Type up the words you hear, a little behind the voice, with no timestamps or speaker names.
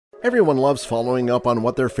Everyone loves following up on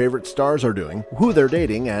what their favorite stars are doing, who they're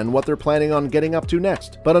dating, and what they're planning on getting up to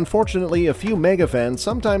next. But unfortunately, a few mega fans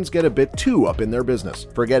sometimes get a bit too up in their business,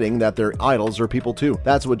 forgetting that their idols are people too.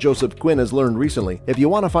 That's what Joseph Quinn has learned recently. If you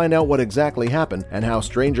want to find out what exactly happened and how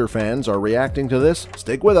Stranger fans are reacting to this,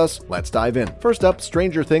 stick with us. Let's dive in. First up,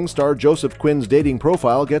 Stranger Things star Joseph Quinn's dating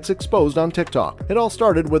profile gets exposed on TikTok. It all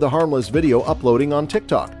started with a harmless video uploading on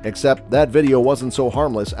TikTok, except that video wasn't so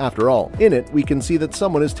harmless after all. In it, we can see that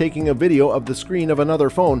someone is taking a video of the screen of another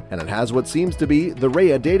phone, and it has what seems to be the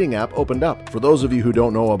Raya dating app opened up. For those of you who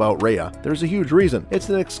don't know about Raya, there's a huge reason. It's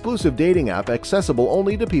an exclusive dating app accessible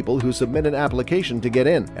only to people who submit an application to get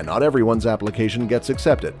in, and not everyone's application gets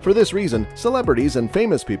accepted. For this reason, celebrities and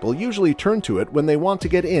famous people usually turn to it when they want to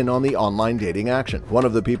get in on the online dating action. One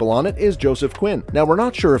of the people on it is Joseph Quinn. Now, we're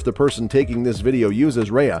not sure if the person taking this video uses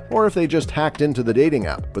Raya or if they just hacked into the dating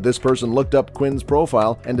app, but this person looked up Quinn's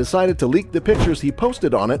profile and decided to leak the pictures he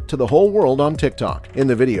posted on it to the whole world on TikTok. In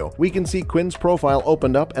the video, we can see Quinn's profile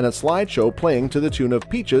opened up and a slideshow playing to the tune of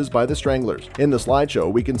Peaches by the Stranglers. In the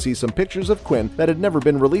slideshow, we can see some pictures of Quinn that had never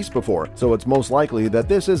been released before, so it's most likely that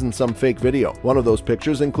this isn't some fake video. One of those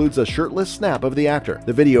pictures includes a shirtless snap of the actor.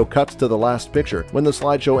 The video cuts to the last picture when the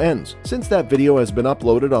slideshow ends. Since that video has been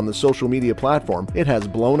uploaded on the social media platform, it has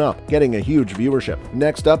blown up, getting a huge viewership.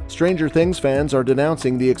 Next up, Stranger Things fans are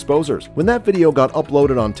denouncing the exposers. When that video got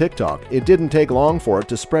uploaded on TikTok, it didn't take long for it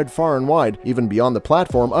to spread far and wide, even beyond the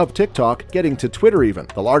platform of TikTok, getting to Twitter even.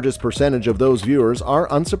 The largest percentage of those viewers are,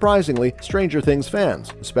 unsurprisingly, Stranger Things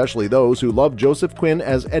fans, especially those who loved Joseph Quinn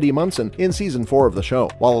as Eddie Munson in season 4 of the show.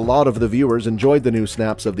 While a lot of the viewers enjoyed the new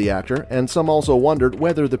snaps of the actor, and some also wondered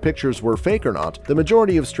whether the pictures were fake or not, the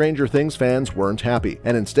majority of Stranger Things fans weren't happy,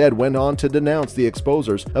 and instead went on to denounce the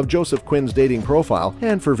exposers of Joseph Quinn's dating profile,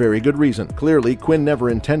 and for very good reason. Clearly, Quinn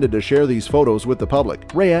never intended to share these photos with the public.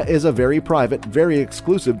 Raya is a very private, very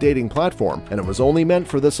exclusive dating platform, and it was only meant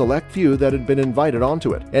for the select few that had been invited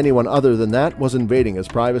onto it. Anyone other than that was invading his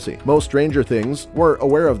privacy. Most Stranger Things were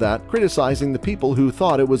aware of that, criticizing the people who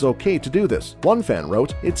thought it was okay to do this. One fan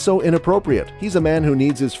wrote, "It's so inappropriate. He's a man who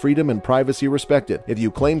needs his freedom and privacy respected. If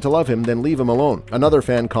you claim to love him, then leave him alone." Another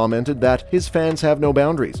fan commented that his fans have no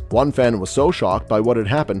boundaries. One fan was so shocked by what had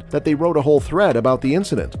happened that they wrote a whole thread about the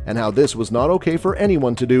incident and how this was not okay for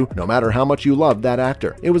anyone to do, no matter how much you loved that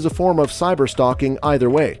actor. It was a form of cyberstalking either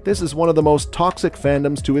way. This is one of the most toxic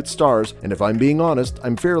fandoms to its stars, and if I'm being honest,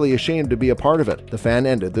 I'm fairly ashamed to be a part of it. The fan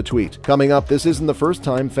ended the tweet. Coming up, this isn't the first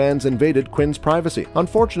time fans invaded Quinn's privacy.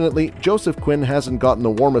 Unfortunately, Joseph Quinn hasn't gotten the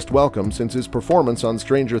warmest welcome since his performance on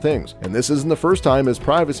Stranger Things, and this isn't the first time his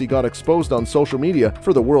privacy got exposed on social media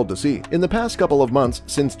for the world to see. In the past couple of months,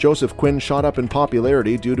 since Joseph Quinn shot up in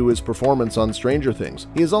popularity due to his performance on Stranger Things,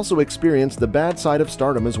 he has also experienced the bad side of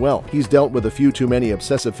stardom as well. He's dealt with a few too many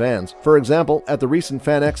obsessive fans. For example, at the recent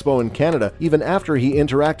Fan Expo in Canada, even after he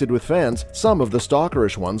interacted with fans, some of the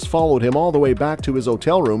stalkerish ones followed him all the way back to his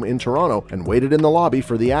hotel room in Toronto and waited in the lobby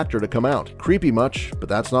for the actor to come out. Creepy much, but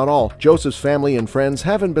that's not all. Joseph's family and friends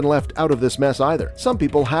haven't been left out of this mess either. Some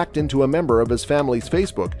people hacked into a member of his family's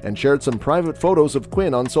Facebook and shared some private photos of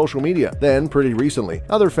Quinn on social media. Then, pretty recently,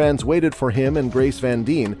 other fans waited for him and Grace Van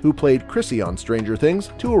Dien, who played Chrissy on Stranger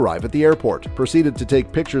Things, to arrive at the airport, proceeded to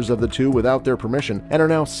take pictures of the two without their permission, and are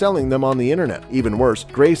now selling them on the internet. Even worse,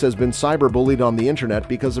 Grace has been cyberbullied on the internet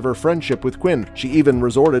because of her friendship with Quinn. She even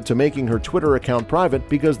resorted to making her Twitter account private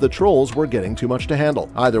because the trolls were getting too much to handle.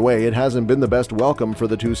 Either way, it hasn't been the best welcome for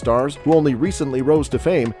the two stars, who only recently rose to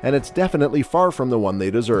fame, and it's definitely far from the one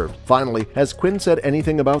they deserved. Finally, has Quinn said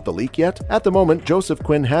anything about the leak yet? At the moment, Joseph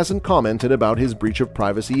Quinn hasn't commented about his breach of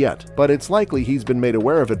privacy yet, but it's likely he's been made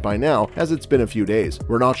aware of it by now, as it's been a few days.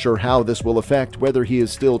 We're not sure how this will affect whether he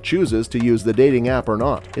still chooses to use the dating app or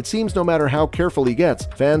not. It seems no matter how careful he gets,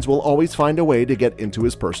 fans will always find a way to get into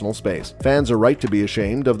his personal space. Fans are right to be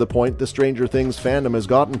ashamed of the point the Stranger Things fandom has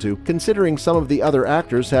gotten to, considering some of the other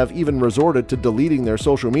actors have even resorted to deleting their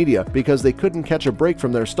social media because they couldn't catch a break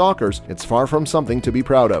from their stalkers. It's far from something to be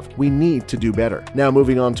proud of. We need to do better. Now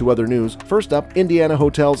moving on to other news. First up, Indiana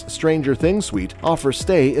Hotel's Stranger Things suite offers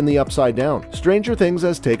stay in the Upside Down. Stranger Things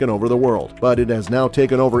has taken over the world, but it has now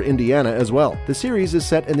taken over Indiana as well. The series is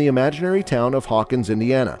set in the imaginary town of Hawkins,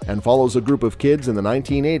 Indiana, and follows a group of kids in the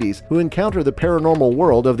 1980s who encounter the paranormal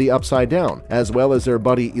world of the Upside Down, as well as their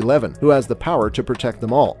buddy Eleven, who has the power to protect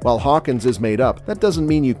them all. While Hawkins is made up, that doesn't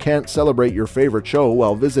mean you can't celebrate your favorite show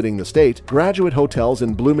while visiting the state. Graduate Hotels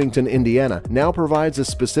in Bloomington, Indiana now provides a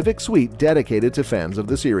specific suite dedicated to fans of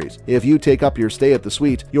the series. If you take up your stay at the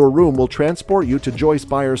suite, your room will transport you to Joyce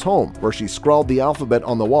Byers' home, where she scrawled the alphabet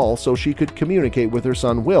on the wall so she could communicate with her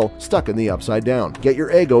son Will, stuck in the Upside Down. Get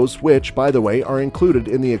your Eggos, which, by the way, are included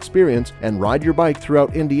in the experience, and ride your your bike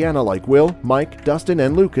throughout Indiana like Will, Mike, Dustin,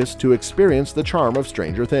 and Lucas to experience the charm of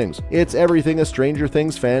Stranger Things. It's everything a Stranger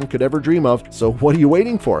Things fan could ever dream of, so what are you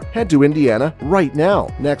waiting for? Head to Indiana right now.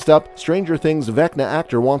 Next up, Stranger Things Vecna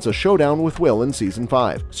actor wants a showdown with Will in Season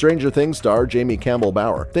 5. Stranger Things star Jamie Campbell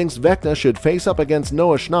Bower thinks Vecna should face up against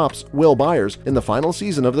Noah Schnapp's Will Byers in the final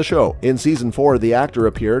season of the show. In Season 4, the actor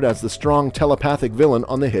appeared as the strong telepathic villain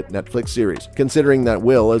on the hit Netflix series. Considering that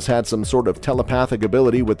Will has had some sort of telepathic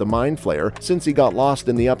ability with the Mind Flayer since he got lost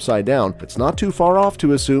in the Upside Down, it's not too far off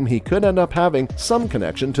to assume he could end up having some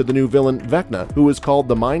connection to the new villain Vecna, who is called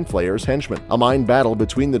the Mind Flayer's henchman. A mind battle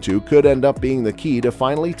between the two could end up being the key to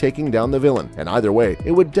finally taking down the villain, and either way,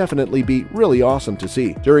 it would definitely be really awesome to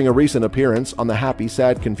see. During a recent appearance on the Happy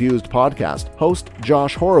Sad Confused podcast, host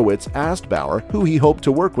Josh Horowitz asked Bower who he hoped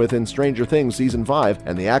to work with in Stranger Things Season 5,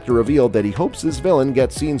 and the actor revealed that he hopes this villain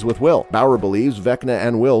gets scenes with Will. Bower believes Vecna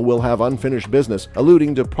and Will have unfinished business,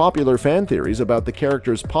 alluding to popular fan theories about the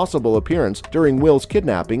character's possible appearance during Will's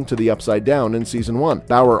kidnapping to the Upside Down in Season 1.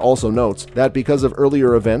 Bower also notes that because of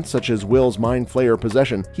earlier events such as Will's Mind Flayer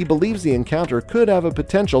possession, he believes the encounter could have a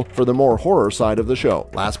potential for the more horror side of the show.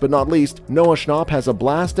 Last but not least, Noah Schnapp has a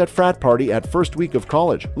blast at frat party at first week of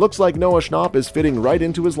college. Looks like Noah Schnapp is fitting right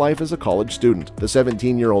into his life as a college student. The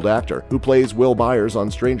 17-year-old actor, who plays Will Byers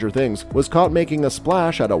on Stranger Things, was caught making a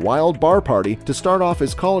splash at a wild bar party to start off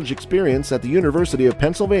his college experience at the University of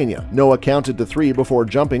Pennsylvania. Noah counted to 3 before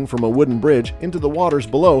jumping from a wooden bridge into the waters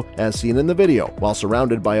below, as seen in the video, while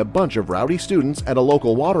surrounded by a bunch of rowdy students at a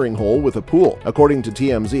local watering hole with a pool. According to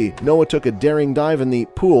TMZ, Noah took a daring dive in the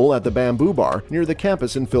pool at the Bamboo Bar near the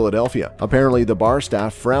campus in Philadelphia. Apparently, the bar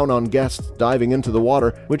staff frown on guests diving into the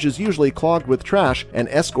water, which is usually clogged with trash, and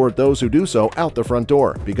escort those who do so out the front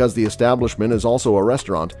door. Because the establishment is also a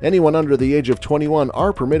restaurant, anyone under the age of 21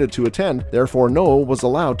 are permitted to attend, therefore Noah was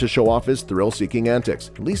allowed to show off his thrill-seeking antics.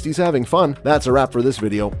 At least he's having fun. That's a wrap for this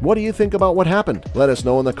video. What do you think about what happened? Let us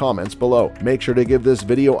know in the comments below. Make sure to give this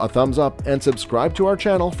video a thumbs up and subscribe to our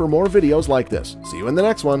channel for more videos like this. See you in the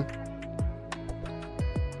next one.